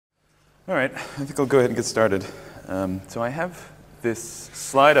All right, I think I'll go ahead and get started. So I have this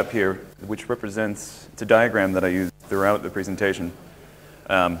slide up here, which represents, it's a diagram that I use throughout the presentation.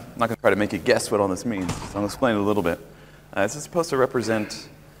 I'm not going to try to make you guess what all this means, so I'll explain it a little bit. This is supposed to represent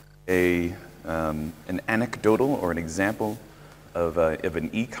an anecdotal or an example of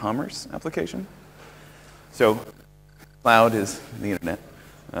an e-commerce application. So cloud is the internet.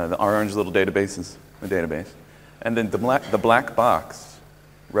 The orange little database is the database. And then the black box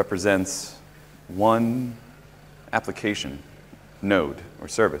represents one application, node, or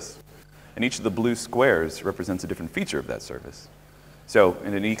service. And each of the blue squares represents a different feature of that service. So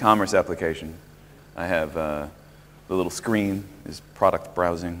in an e-commerce application, I have the little screen is product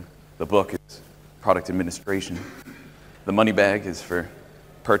browsing. The book is product administration. The money bag is for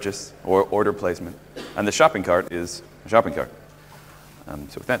purchase or order placement. And the shopping cart is a shopping cart.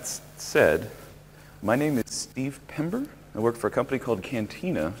 So with that said, my name is Steve Pember. I work for a company called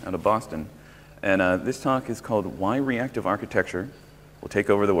Cantina out of Boston. And this talk is called Why Reactive Architecture Will Take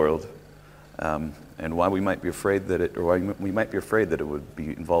Over the World, and why we might be afraid that it would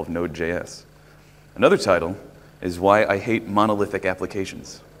involve NodeJS. Another title is Why I Hate Monolithic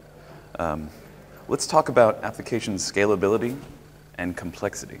Applications. Let's talk about application scalability and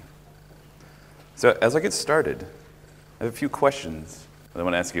complexity. So as I get started, I have a few questions that I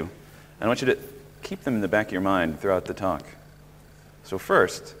want to ask you, and I want you to keep them in the back of your mind throughout the talk. So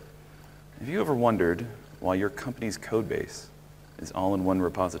first, have you ever wondered why your company's code base is all in one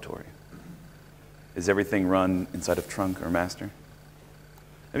repository? Is everything run inside of trunk or master?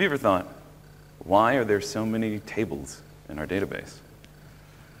 Have you ever thought, why are there so many tables in our database?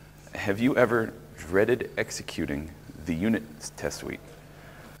 Have you ever dreaded executing the unit test suite?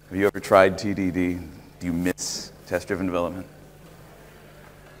 Have you ever tried TDD? Do you miss test-driven development?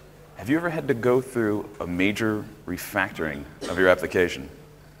 Have you ever had to go through a major refactoring of your application?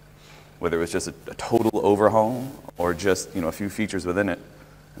 Whether it was just a total overhaul or just a few features within it,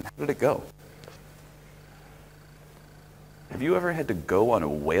 and how did it go? Have you ever had to go on a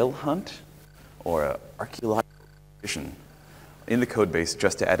whale hunt or an archaeological expedition in the code base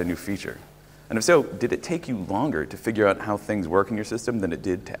just to add a new feature? And if so, did it take you longer to figure out how things work in your system than it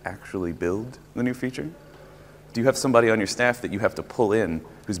did to actually build the new feature? Do you have somebody on your staff that you have to pull in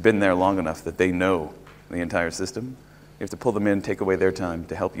who's been there long enough that they know the entire system? You have to pull them in, take away their time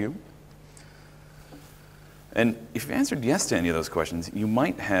to help you? And if you've answered yes to any of those questions, you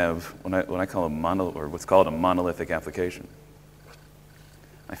might have what I call what's called a monolithic application.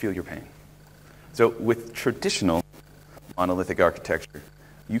 I feel your pain. So with traditional monolithic architecture,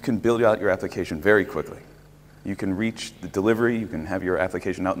 you can build out your application very quickly. You can reach the delivery, you can have your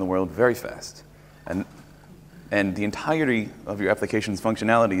application out in the world very fast. And the entirety of your application's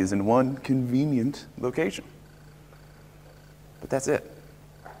functionality is in one convenient location. But that's it.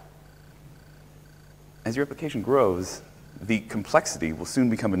 As your application grows, the complexity will soon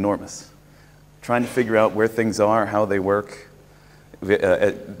become enormous. Trying to figure out where things are, how they work,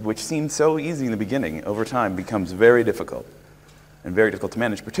 which seemed so easy in the beginning, over time becomes very difficult and very difficult to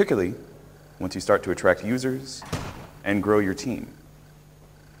manage, particularly once you start to attract users and grow your team.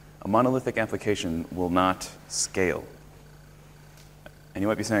 A monolithic application will not scale. And you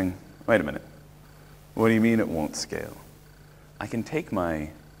might be saying, wait a minute, what do you mean it won't scale? I can take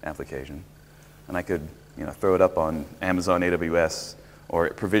my application and I could throw it up on Amazon AWS or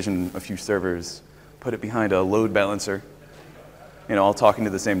provision a few servers, put it behind a load balancer, all talking to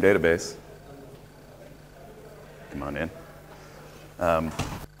the same database. Come on in.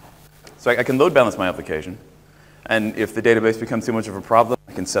 So I can load balance my application. And if the database becomes too much of a problem,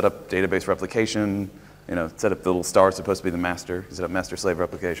 I can set up database replication, set up the little star supposed to be the master, set up master-slave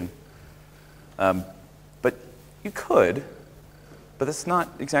replication. But you could, but that's not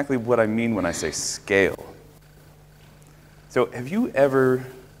exactly what I mean when I say scale. So have you ever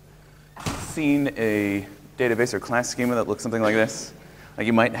seen a database or class schema that looks something like this? Like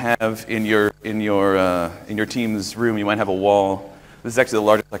you might have in your team's room, you might have a wall. This is actually the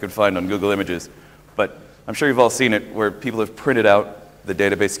largest I could find on Google Images, but I'm sure you've all seen it where people have printed out the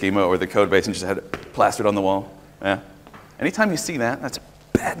database schema or the code base and just had it plastered on the wall. Yeah. Anytime you see that, that's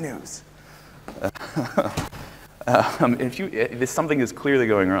bad news. If something is clearly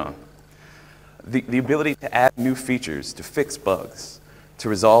going wrong, the ability to add new features, to fix bugs, to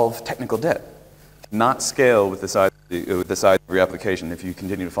resolve technical debt, not scale with the size of your application if you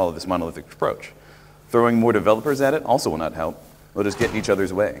continue to follow this monolithic approach. Throwing more developers at it also will not help. We'll just get in each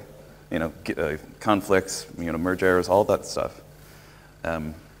other's way. Conflicts, merge errors, all that stuff.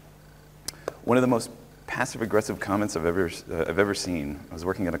 One of the most passive-aggressive comments I've ever seen. I was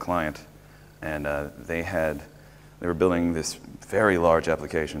working at a client, and they were building this very large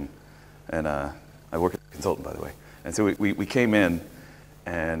application, And I work as a consultant, by the way. And so we came in,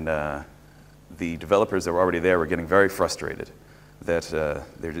 and the developers that were already there were getting very frustrated that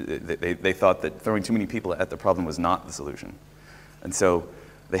they thought that throwing too many people at the problem was not the solution. And so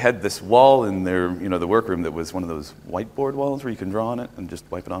they had this wall in their, the workroom that was one of those whiteboard walls where you can draw on it and just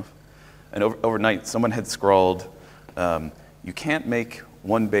wipe it off. And overnight, someone had scrawled, you can't make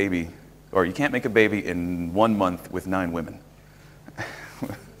one baby, or you can't make a baby in 1 month with 9 women.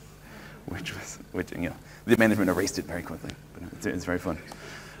 which the management erased it very quickly, but it's very fun.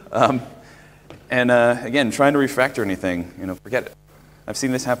 Again, trying to refactor anything, forget it. I've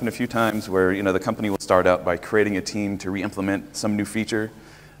seen this happen a few times where, the company will start out by creating a team to re-implement some new feature,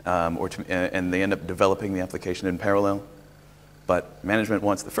 and they end up developing the application in parallel. But management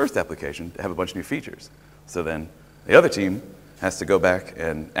wants the first application to have a bunch of new features. So then the other team has to go back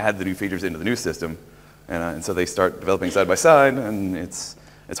and add the new features into the new system. And so they start developing side by side, and it's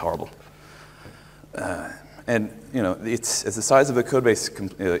horrible. As the size of the code base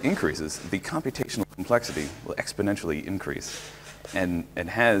increases, the computational complexity will exponentially increase and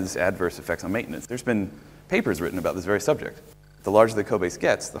has adverse effects on maintenance. There's been papers written about this very subject. The larger the code base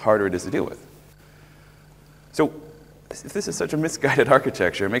gets, the harder it is to deal with. So if this is such a misguided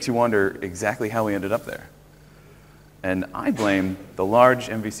architecture, it makes you wonder exactly how we ended up there. And I blame the large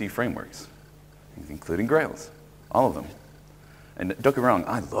MVC frameworks, including Grails, all of them. And don't get me wrong,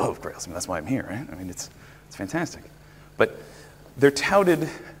 I love Grails. That's why I'm here, right? It's fantastic. But they're touted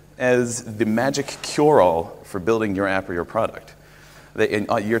as the magic cure-all for building your app or your product.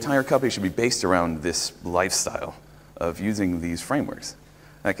 Your entire company should be based around this lifestyle of using these frameworks.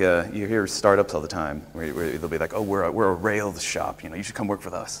 Like you hear startups all the time where they'll be like, oh, we're a Rails shop. You should come work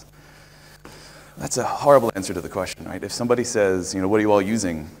with us. That's a horrible answer to the question, right? If somebody says, what are you all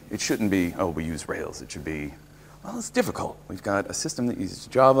using? It shouldn't be, oh, we use Rails. It should be, well, it's difficult. We've got a system that uses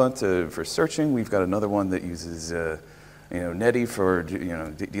Java for searching. We've got another one that uses Netty for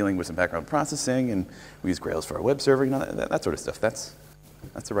dealing with some background processing, and we use Grails for our web server. That sort of stuff. That's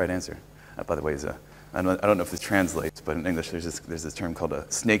the right answer. By the way, I don't know if this translates, but in English there's this term called a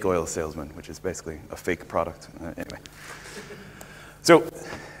snake oil salesman, which is basically a fake product. Anyway. So,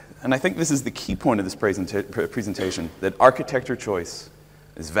 and I think this is the key point of this presentation, that architecture choice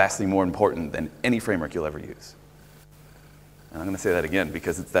is vastly more important than any framework you'll ever use. And I'm going to say that again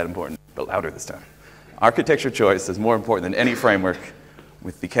because it's that important, but louder this time. Architecture choice is more important than any framework,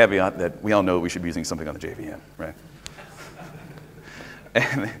 with the caveat that we all know we should be using something on the JVM, right?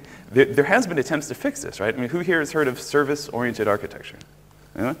 And there has been attempts to fix this, right? Who here has heard of service-oriented architecture?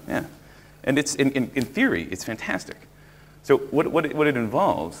 Anyone? Yeah. And it's in theory, it's fantastic. So what it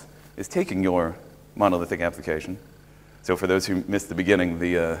involves is taking your monolithic application. So for those who missed the beginning,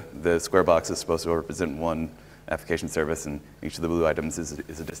 the square box is supposed to represent one application service, and each of the blue items is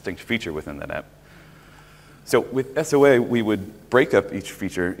a distinct feature within that app. So with SOA, we would break up each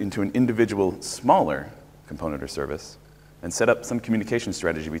feature into an individual, smaller component or service, and set up some communication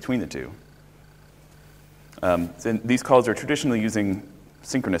strategy between the two. And these calls are traditionally using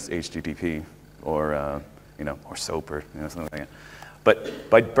synchronous HTTP or SOAP or something like that. But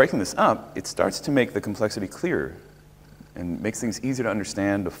by breaking this up, it starts to make the complexity clearer and makes things easier to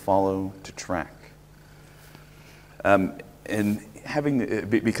understand, to follow, to track. And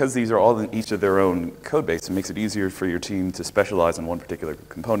because these are all in each of their own code base, it makes it easier for your team to specialize on one particular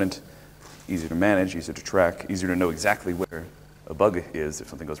component, easier to manage, easier to track, easier to know exactly where a bug is if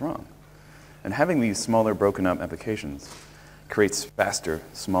something goes wrong. And having these smaller broken up applications creates faster,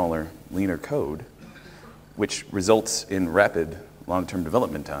 smaller, leaner code, which results in rapid long-term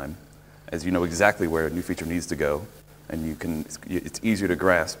development time, as you know exactly where a new feature needs to go, and it's easier to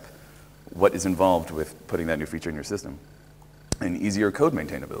grasp what is involved with putting that new feature in your system, and easier code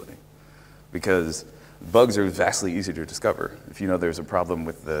maintainability, because bugs are vastly easier to discover. If you know there's a problem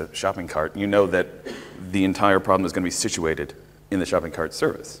with the shopping cart, you know that the entire problem is going to be situated in the shopping cart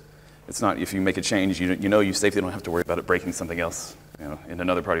service. It's not, if you make a change, you know you safely don't have to worry about it breaking something else in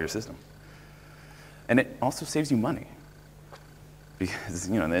another part of your system. And it also saves you money. Because,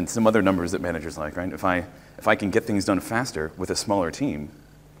 and some other numbers that managers like, right? If I can get things done faster with a smaller team,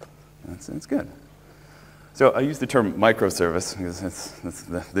 that's good. So I use the term microservice because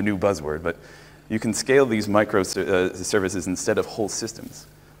that's the new buzzword, but you can scale these microservices instead of whole systems.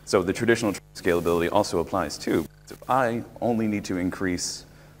 So the traditional scalability also applies too. If I only need to increase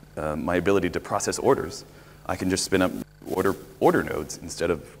my ability to process orders, I can just spin up order nodes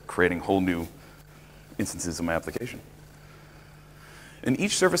instead of creating whole new instances of my application. And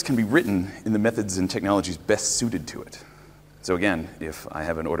each service can be written in the methods and technologies best suited to it. So again, if I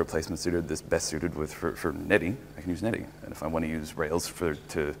have an order placement suited that's best suited for Netty, I can use Netty. And if I want to use Rails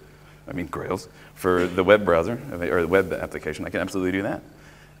to I mean Grails, for the web browser, or the web application, I can absolutely do that.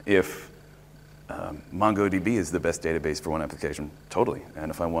 If MongoDB is the best database for one application, totally.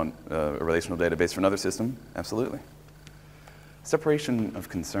 And if I want a relational database for another system, absolutely. Separation of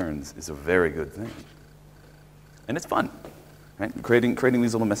concerns is a very good thing. And it's fun, right? Creating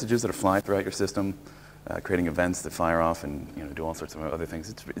these little messages that fly throughout your system, creating events that fire off and do all sorts of other things.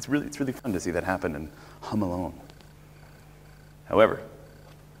 It's really fun to see that happen and hum along. However,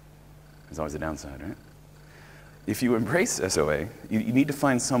 there's always a downside, right? If you embrace SOA, you need to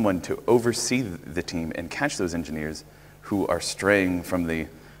find someone to oversee the team and catch those engineers who are straying from the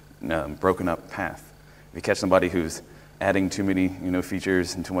broken up path. If you catch somebody who's adding too many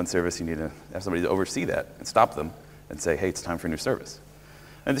features into one service, you need to have somebody to oversee that and stop them and say, hey, it's time for a new service.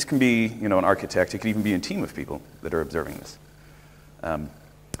 And this can be an architect. It could even be a team of people that are observing this.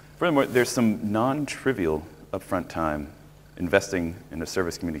 Furthermore, there's some non-trivial upfront time investing in a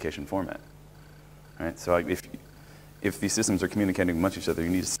service communication format. Right? So if these systems are communicating amongst each other, you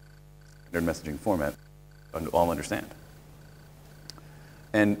need a standard messaging format to all understand.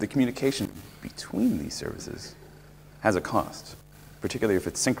 And the communication between these services has a cost, particularly if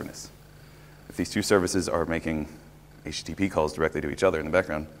it's synchronous. If these two services are making HTTP calls directly to each other in the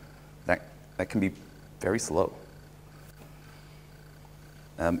background, that can be very slow.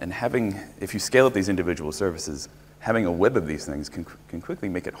 And if you scale up these individual services, having a web of these things can quickly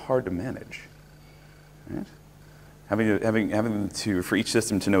make it hard to manage. Right? Having for each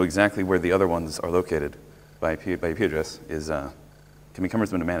system to know exactly where the other ones are located by IP address can be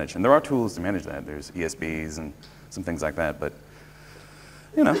cumbersome to manage. And there are tools to manage that. There's ESBs and some things like that, but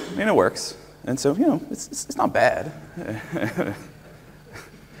it works. And so it's not bad.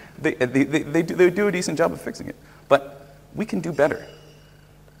 they do a decent job of fixing it, but we can do better.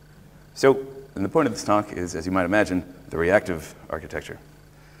 So, and the point of this talk is, as you might imagine, the reactive architecture.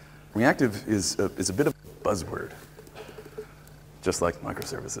 Reactive is a bit of a buzzword, just like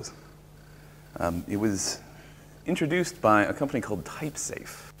microservices. It was introduced by a company called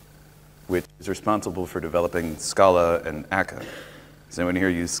TypeSafe, which is responsible for developing Scala and Akka. Has anyone here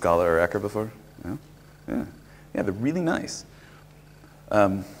used Scala or Akka before? No? Yeah, they're really nice.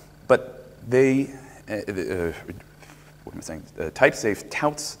 But what am I saying? TypeSafe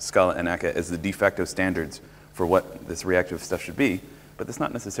touts Scala and Akka as the de facto standards for what this reactive stuff should be, but that's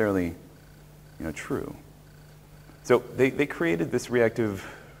not necessarily true. So they created this reactive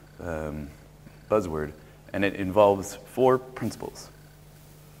buzzword, and it involves 4 principles.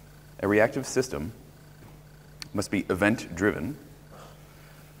 A reactive system must be event-driven.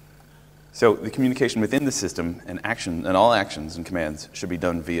 So the communication within the system and all actions and commands should be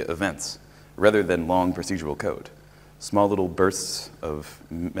done via events, rather than long procedural code. Small little bursts of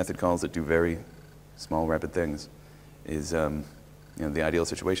method calls that do very small, rapid things is the ideal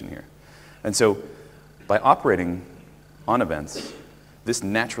situation here. And so by operating on events, this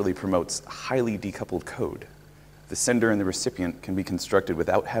naturally promotes highly decoupled code. The sender and the recipient can be constructed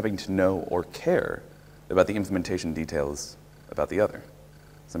without having to know or care about the implementation details about the other.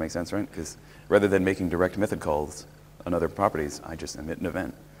 Does that make sense, right? Because rather than making direct method calls on other properties, I just emit an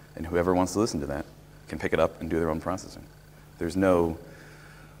event. And whoever wants to listen to that can pick it up and do their own processing. There's no,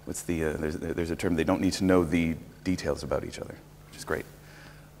 there's a term, they don't need to know the details about each other, which is great.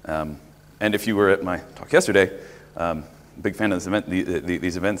 And if you were at my talk yesterday, big fan of this event,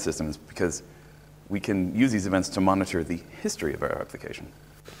 these event systems, because we can use these events to monitor the history of our application.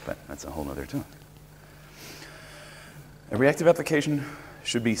 But that's a whole other talk. A reactive application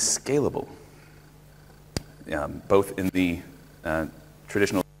should be scalable, both in the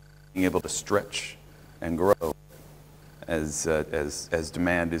traditional being able to stretch and grow as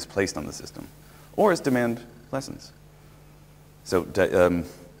demand is placed on the system, or as demand lessens. So it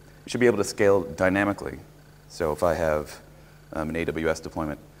should be able to scale dynamically. So if I have an AWS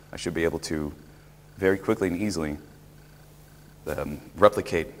deployment, I should be able to very quickly and easily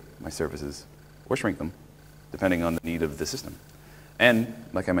replicate my services or shrink them, depending on the need of the system. And,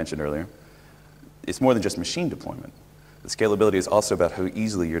 like I mentioned earlier, it's more than just machine deployment. The scalability is also about how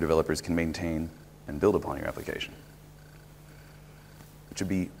easily your developers can maintain and build upon your application. It should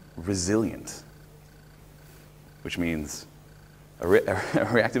be resilient, which means a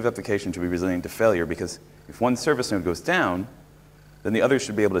reactive application should be resilient to failure, because if one service node goes down, then the others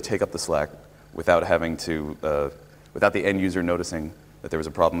should be able to take up the slack without having to, without the end user noticing that there was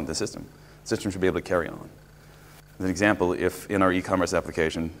a problem with the system. The system should be able to carry on. As an example, if in our e-commerce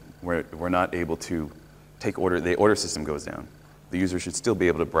application we're not able to take order, the order system goes down, the user should still be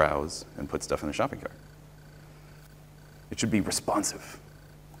able to browse and put stuff in the shopping cart. It should be responsive,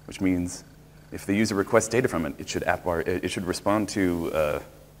 which means if the user requests data from it, it should respond to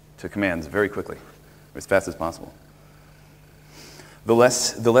to commands very quickly, as fast as possible. The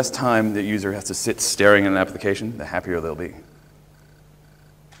less time the user has to sit staring at an application, the happier they'll be.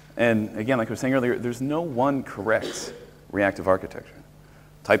 And again, like I was saying earlier, there's no one correct reactive architecture.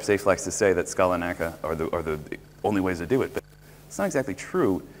 TypeSafe likes to say that Scala and Akka are the only ways to do it, but it's not exactly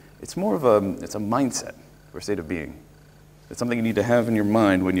true. It's more of it's a mindset or state of being. It's something you need to have in your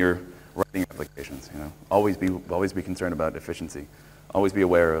mind when you're writing applications. You know, always be concerned about efficiency. Always be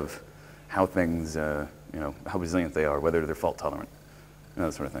aware of how things, you know, how resilient they are, whether they're fault tolerant, you know,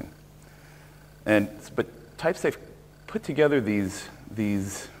 that sort of thing. But TypeSafe put together these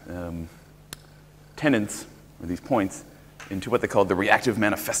tenants or these points into what they call the Reactive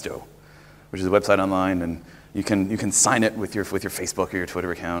Manifesto, which is a website online, and you can sign it with your Facebook or your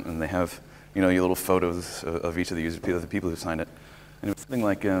Twitter account, and they have, you know, your little photos of each of the users, the people who signed it. And it was something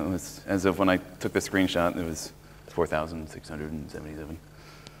like, it was, as of when I took the screenshot, it was 4,677.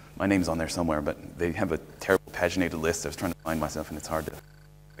 My name's on there somewhere, but they have a terrible paginated list. I was trying to find myself, and it's hard to,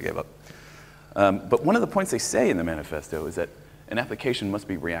 I gave up. But one of the points they say in the manifesto is that an application must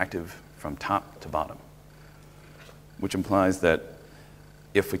be reactive from top to bottom, which implies that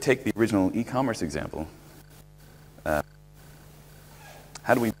if we take the original e-commerce example,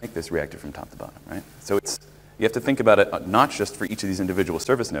 how do we make this reactive from top to bottom, right? So you have to think about it not just for each of these individual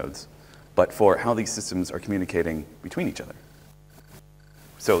service nodes, but for how these systems are communicating between each other.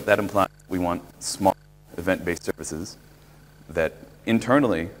 So that implies we want small event-based services that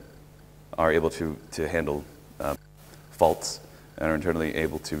internally are able to handle faults and are internally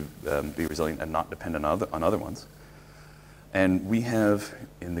able to be resilient and not depend on other ones. And we have,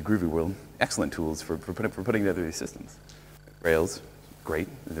 in the Groovy world, excellent tools for putting together these systems. Grails, great.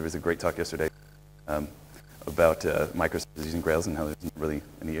 There was a great talk yesterday about microservices using Grails and how there's not really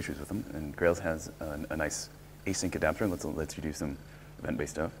any issues with them. And Grails has a nice async adapter that lets you do some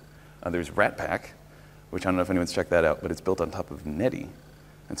event-based stuff. There's Ratpack, which I don't know if anyone's checked that out, but it's built on top of Netty.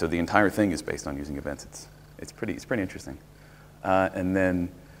 And so the entire thing is based on using events. It's pretty interesting. And then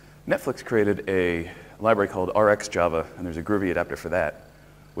Netflix created a library called RxJava, and there's a Groovy adapter for that,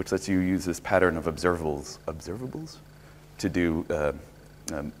 which lets you use this pattern of observables to do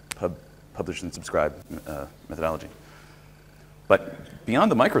publish and subscribe methodology. But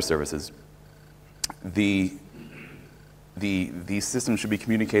beyond the microservices, these systems should be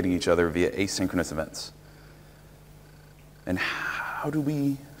communicating each other via asynchronous events. And how do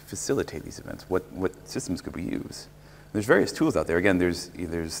we facilitate these events? What systems could we use? There's various tools out there. Again, there's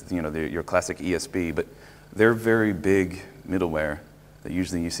you know, your classic ESB, but they're very big middleware that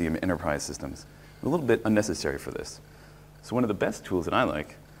usually you see in enterprise systems. A little bit unnecessary for this. So one of the best tools that I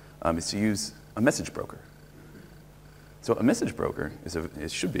like is to use a message broker. So a message broker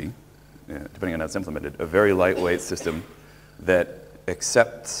should be, depending on how it's implemented, a very lightweight system that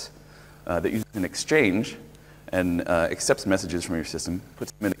accepts, that uses an exchange and accepts messages from your system,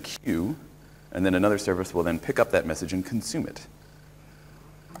 puts them in a queue, and then another service will then pick up that message and consume it.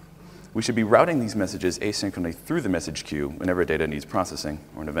 We should be routing these messages asynchronously through the message queue whenever data needs processing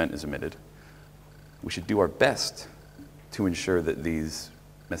or an event is emitted. We should do our best to ensure that these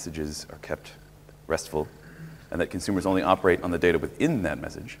messages are kept restful and that consumers only operate on the data within that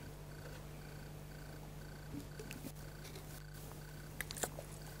message.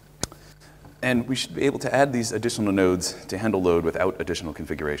 And we should be able to add these additional nodes to handle load without additional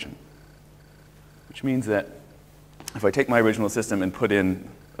configuration. Which means that if I take my original system and put in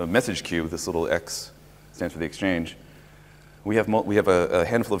a message queue, this little X stands for the exchange, we have a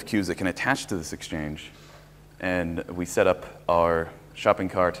handful of queues that can attach to this exchange, and we set up our shopping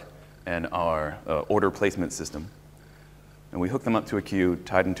cart and our order placement system, and we hook them up to a queue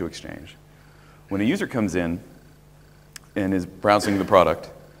tied into exchange. When a user comes in and is browsing the product,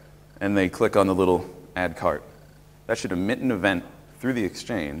 and they click on the little add cart, that should emit an event through the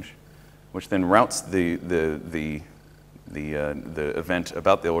exchange, which then routes the event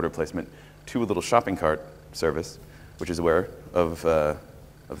about the order placement to a little shopping cart service, which is aware of the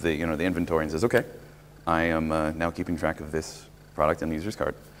inventory and says, okay, I am now keeping track of this product in the user's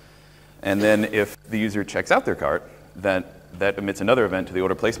cart. And then if the user checks out their cart, that emits another event to the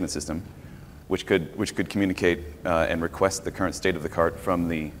order placement system, which could communicate and request the current state of the cart from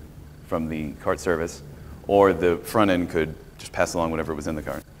the cart service, or the front end could just pass along whatever was in the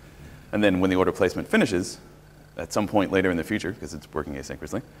cart. And then when the order placement finishes, at some point later in the future, because it's working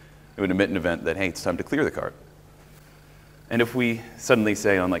asynchronously, it would emit an event that, hey, it's time to clear the cart. And if we suddenly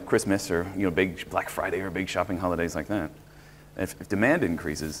say on like Christmas or big Black Friday or big shopping holidays like that, if demand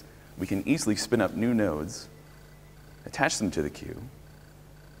increases, we can easily spin up new nodes, attach them to the queue,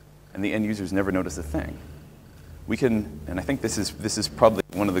 and the end users never notice a thing. we can, and I think this is probably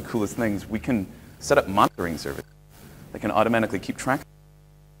one of the coolest things, we can set up monitoring services that can automatically keep track.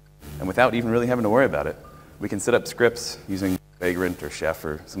 And without even really having to worry about it, we can set up scripts using Vagrant or Chef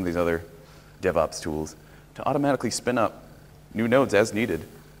or some of these other DevOps tools to automatically spin up new nodes as needed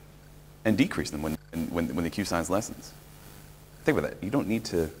and decrease them when the queue size lessens. Think about that. You don't need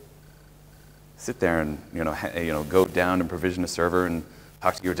to sit there and go down and provision a server and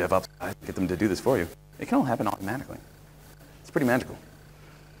talk to your DevOps guys and get them to do this for you. It can all happen automatically. It's pretty magical.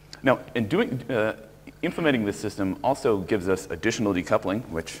 Now, implementing this system also gives us additional decoupling,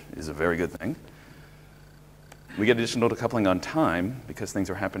 which is a very good thing. We get additional decoupling on time because things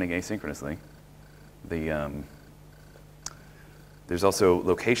are happening asynchronously. There's also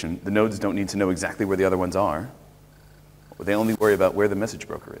location. The nodes don't need to know exactly where the other ones are. They only worry about where the message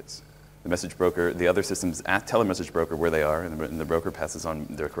broker is. The message broker, the other systems tell the message broker where they are, and the broker passes on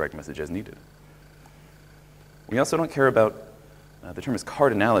their correct message as needed. We also don't care about, the term is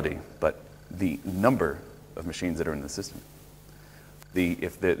cardinality, but the number of machines that are in the system.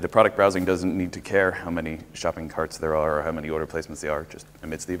 If the product browsing doesn't need to care how many shopping carts there are or how many order placements there are, just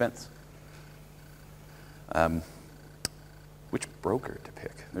emits the events. Which broker to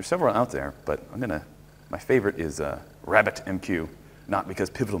pick? There's several out there, but my favorite is RabbitMQ, not because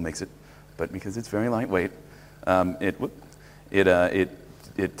Pivotal makes it, but because it's very lightweight. It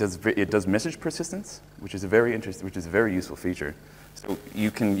does message persistence, which is a very useful feature. So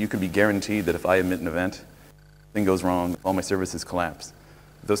you can be guaranteed that if I emit an event, thing goes wrong, all my services collapse.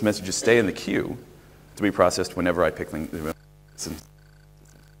 Those messages stay in the queue to be processed whenever I pick things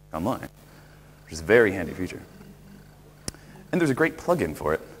online, which is a very handy feature. And there's a great plugin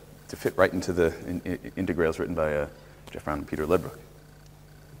for it to fit right into Grails, written by Jeff Brown and Peter Ledbrook.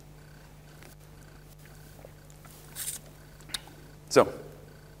 So,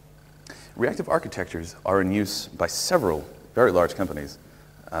 reactive architectures are in use by several very large companies,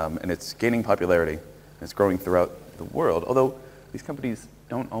 and it's gaining popularity, and it's growing throughout the world, although these companies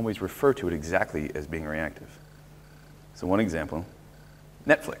don't always refer to it exactly as being reactive. So one example,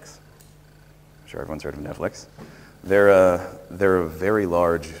 Netflix. I'm sure everyone's heard of Netflix. They're a very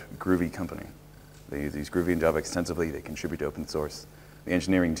large Groovy company. They use Groovy and Java extensively. They contribute to open source. The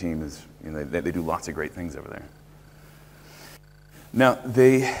engineering team they do lots of great things over there. Now,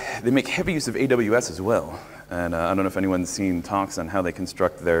 they make heavy use of AWS as well. And I don't know if anyone's seen talks on how they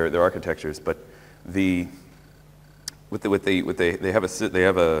construct their architectures, but each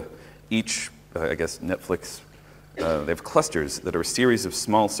Netflix, they have clusters that are a series of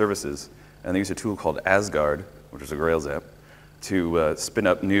small services, and they use a tool called Asgard, which is a Grails app, to spin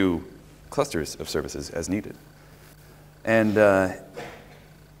up new clusters of services as needed. And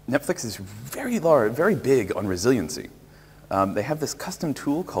Netflix is very large, very big on resiliency. They have this custom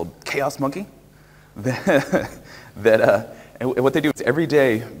tool called Chaos Monkey and what they do is every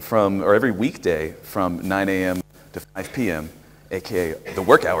weekday from 9 a.m. to 5 p.m., aka the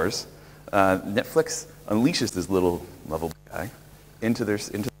work hours, Netflix unleashes this little level guy into the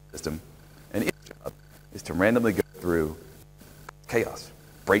system, and its job is to randomly go through chaos,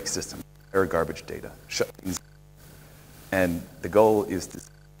 break systems, error garbage data, shut things down. And the goal is this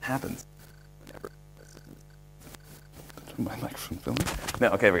happens whenever. My microphone filming? No,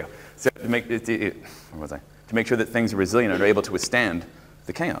 okay, here we go. So to make where was I? To make sure that things are resilient and are able to withstand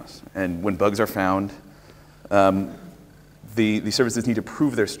the chaos. And when bugs are found, the services need to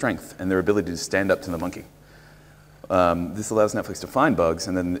prove their strength and their ability to stand up to the monkey. This allows Netflix to find bugs,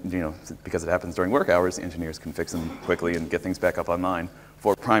 and then, because it happens during work hours, engineers can fix them quickly and get things back up online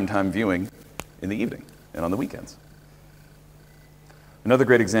for prime time viewing in the evening and on the weekends. Another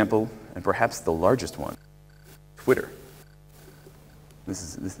great example, and perhaps the largest one, Twitter.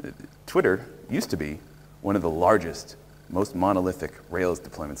 Twitter used to be one of the largest, most monolithic Rails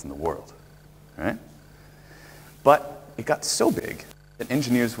deployments in the world, right? But it got so big that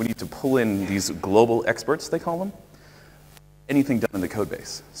engineers would need to pull in these global experts, they call them, anything done in the code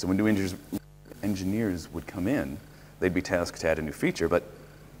base. So when new engineers would come in, they'd be tasked to add a new feature, but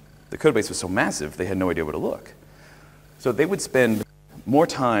the code base was so massive, they had no idea where to look. So they would spend more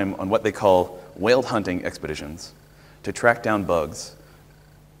time on what they call whale hunting expeditions to track down bugs.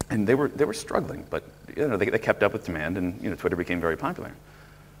 And they were struggling, but they kept up with demand, and Twitter became very popular.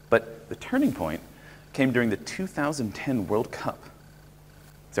 But the turning point came during the 2010 World Cup.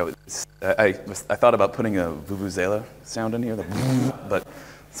 So I thought about putting a vuvuzela sound in here, but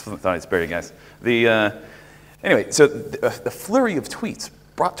I thought I'd spare you guys. Anyway, so the flurry of tweets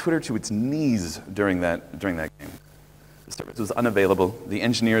brought Twitter to its knees during that game. The service was unavailable. The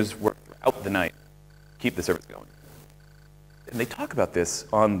engineers worked throughout the night to keep the service going. And they talk about this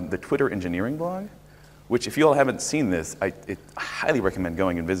on the Twitter engineering blog, which if you all haven't seen this, I highly recommend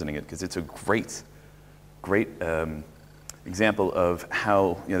going and visiting it because it's a great example of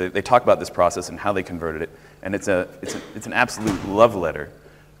how they talk about this process and how they converted it, and it's an absolute love letter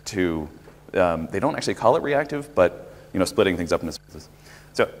to. They don't actually call it reactive, but splitting things up into services.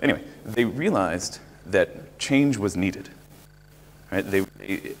 So anyway, they realized that change was needed. Right? So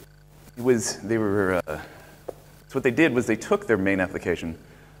what they did was they took their main application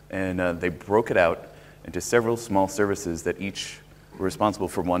and they broke it out into several small services that each were responsible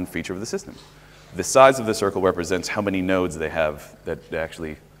for one feature of the system. The size of the circle represents how many nodes they have that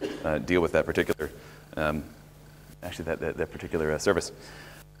actually deal with that particular, that particular service.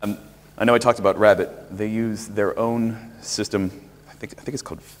 I know I talked about Rabbit. They use their own system. I think it's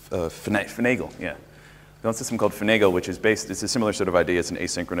called Finagle. Yeah, their own system called Finagle, which is based. It's a similar sort of idea. It's an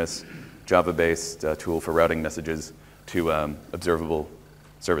asynchronous Java-based tool for routing messages to observable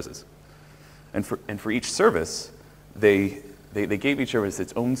services. And for each service, they gave each service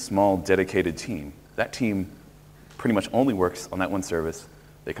its own small dedicated team. That team pretty much only works on that one service.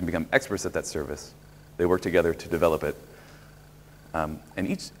 They can become experts at that service. They work together to develop it. And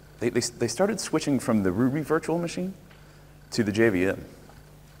they started switching from the Ruby virtual machine to the JVM.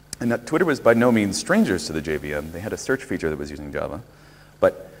 And Twitter was by no means strangers to the JVM. They had a search feature that was using Java.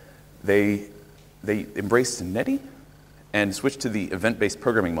 But they embraced Netty and switched to the event-based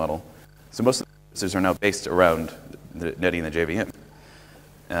programming model. So most of the services are now based around the Netty and the JVM.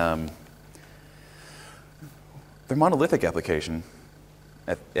 Their monolithic application,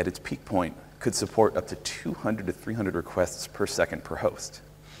 at its peak point, could support up to 200 to 300 requests per second per host.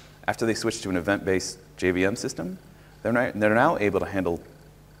 After they switched to an event-based JVM system, they're now able to handle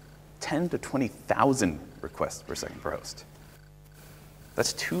 10 to 20,000 requests per second per host.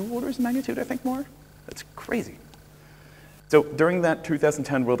 That's 2 orders of magnitude, I think, more. That's crazy. So during that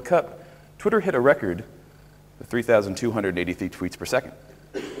 2010 World Cup, Twitter hit a record of 3,283 tweets per second.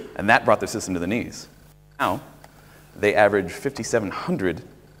 And that brought their system to the knees. Now, they average 5,700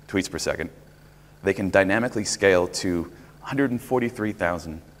 tweets per second. They can dynamically scale to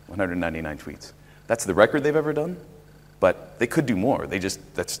 143,199 tweets. That's the record they've ever done, but they could do more.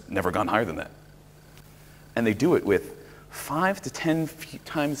 That's never gone higher than that. And they do it with 5 to 10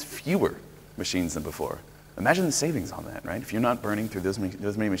 times fewer machines than before. Imagine the savings on that, right? If you're not burning through those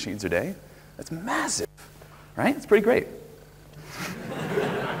many machines a day, that's massive, right? It's pretty great.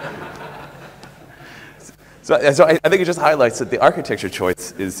 So I think it just highlights that the architecture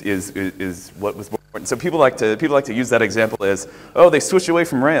choice is what was more important. So people like to use that example as, oh, they switched away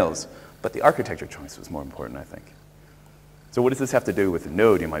from Rails, but the architecture choice was more important, I think. So what does this have to do with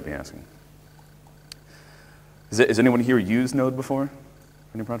Node, you might be asking? Has anyone here used Node before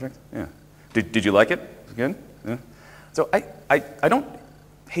in your project? Yeah. Did you like it? Good? Yeah. So I don't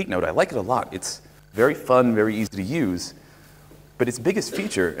hate Node. I like it a lot. It's very fun, very easy to use. But its biggest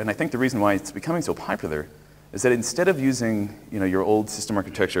feature, and I think the reason why it's becoming so popular, is that instead of using your old system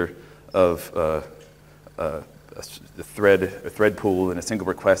architecture of a thread pool and a single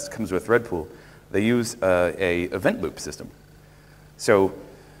request comes to a thread pool, they use a event loop system. So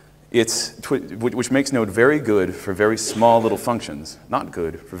which makes Node very good for very small little functions, not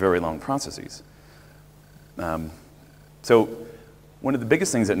good for very long processes. So one of the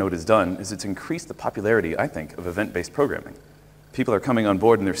biggest things that Node has done is it's increased the popularity, I think, of event-based programming. People are coming on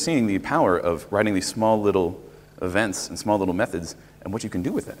board and they're seeing the power of writing these small little events and small little methods and what you can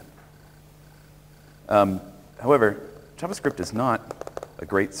do with it. However, JavaScript is not a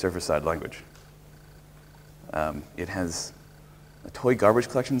great server-side language. It has a toy garbage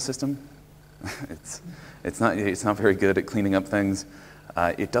collection system. It's not very good at cleaning up things.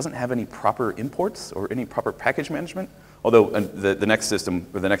 It doesn't have any proper imports or any proper package management, although the next system,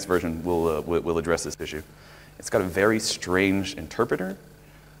 or the next version, will address this issue. It's got a very strange interpreter,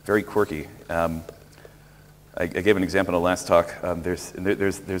 very quirky. I gave an example in the last talk.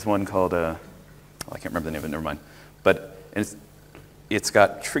 There's one called, I can't remember the name of it, never mind. But it's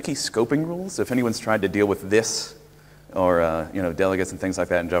got tricky scoping rules. If anyone's tried to deal with this, or delegates and things like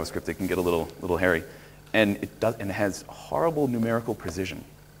that in JavaScript, it can get a little hairy. And it has horrible numerical precision.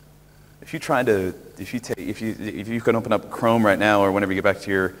 If you can open up Chrome right now, or whenever you get back to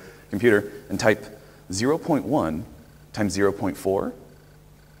your computer, and type 0.1 times 0.4,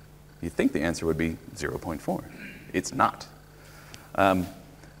 you'd think the answer would be 0.4. It's not. And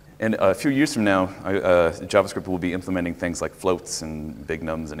a few years from now, JavaScript will be implementing things like floats and big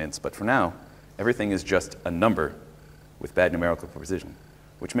nums and ints. But for now, everything is just a number with bad numerical precision,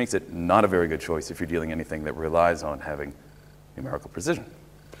 which makes it not a very good choice if you're dealing anything that relies on having numerical precision.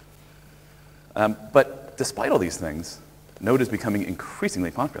 But despite all these things, Node is becoming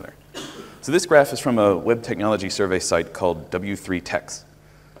increasingly popular. So this graph is from a web technology survey site called W3 Techs,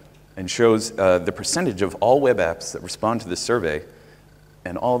 and shows the percentage of all web apps that respond to this survey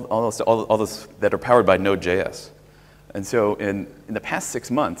and all those that are powered by Node.js. And so in the past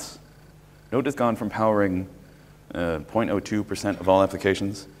 6 months, Node has gone from powering 0.02% of all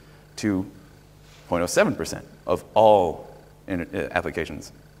applications to 0.07% of all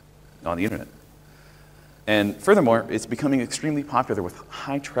applications on the internet. And furthermore, it's becoming extremely popular with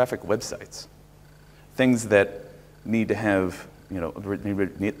high traffic websites. Things that need to have,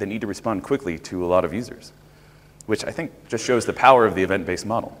 that need to respond quickly to a lot of users, which I think just shows the power of the event-based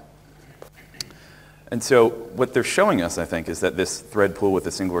model. And so what they're showing us, I think, is that this thread pool with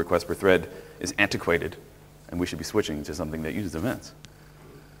a single request per thread is antiquated, and we should be switching to something that uses events.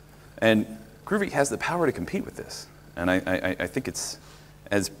 And Groovy has the power to compete with this. And I think it's,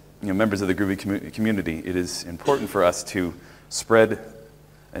 as members of the Groovy community, it is important for us to spread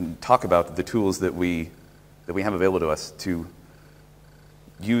and talk about the tools that we have available to us to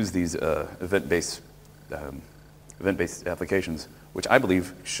use these event-based applications, which I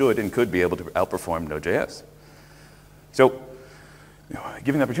believe should and could be able to outperform Node.js. So,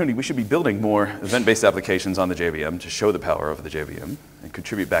 given the opportunity, we should be building more event-based applications on the JVM to show the power of the JVM and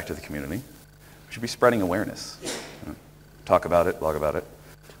contribute back to the community. We should be spreading awareness. Talk about it, blog about it.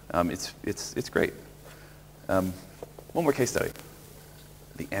 It's great. One more case study,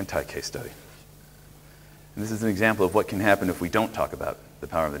 the anti-case study. And this is an example of what can happen if we don't talk about the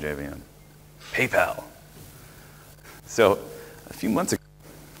power of the JVM. PayPal. So a few months ago,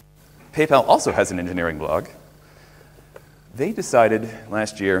 PayPal also has an engineering blog. They decided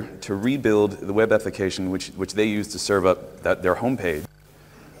last year to rebuild the web application which they use to serve up their homepage,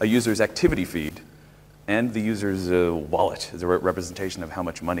 a user's activity feed, and the user's wallet as a representation of how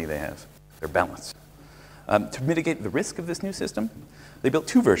much money they have, their balance. To mitigate the risk of this new system, they built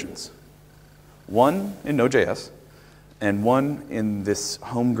 2 versions. One in Node.js, and one in this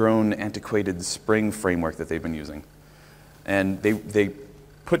homegrown, antiquated Spring framework that they've been using. And they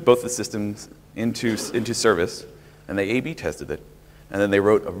put both the systems into service, and they A/B tested it. And then they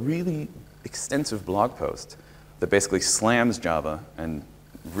wrote a really extensive blog post that basically slams Java and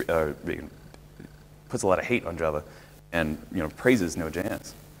puts a lot of hate on Java and praises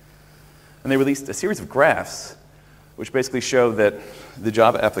Node.js. And they released a series of graphs which basically show that the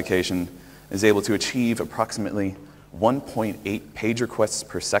Java application is able to achieve approximately 1.8 page requests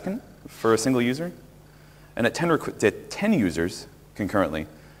per second for a single user. And at 10 users concurrently,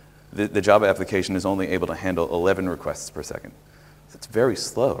 the Java application is only able to handle 11 requests per second. So it's very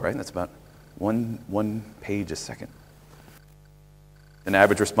slow, right? That's about one page a second. An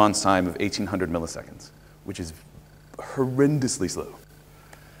average response time of 1,800 milliseconds, which is horrendously slow.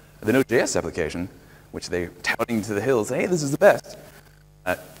 The Node.js application, which they're touting to the hills, hey, this is the best,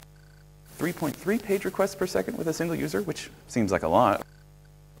 3.3 page requests per second with a single user, which seems like a lot.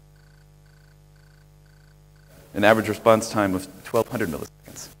 An average response time of 1,200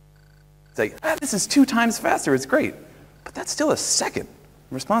 milliseconds. Say, this is 2 times faster, it's great. But that's still a second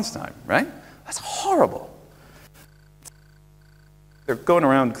response time, right? That's horrible. They're going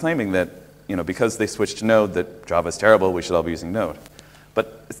around claiming that, because they switched to Node, that Java is terrible, we should all be using Node.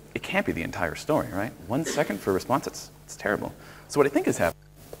 But it can't be the entire story, right? 1 second for a response, it's terrible. So what I think is happening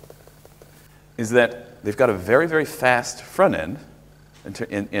is that they've got a very, very fast front end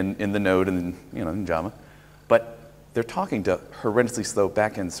in the Node and in Java, but they're talking to horrendously slow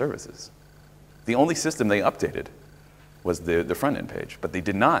back-end services. The only system they updated was the front-end page, but they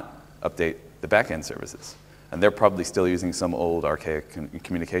did not update the back-end services. And they're probably still using some old archaic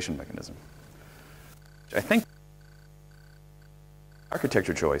communication mechanism. I think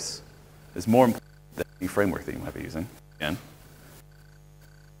architecture choice is more important than any framework that you might be using. Again,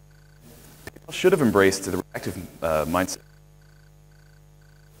 people should have embraced the reactive mindset.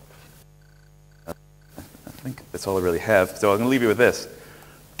 I think that's all I really have. So I'm going to leave you with this.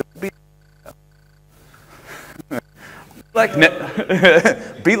 Don't be like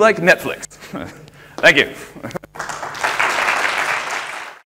be like Netflix. Thank you.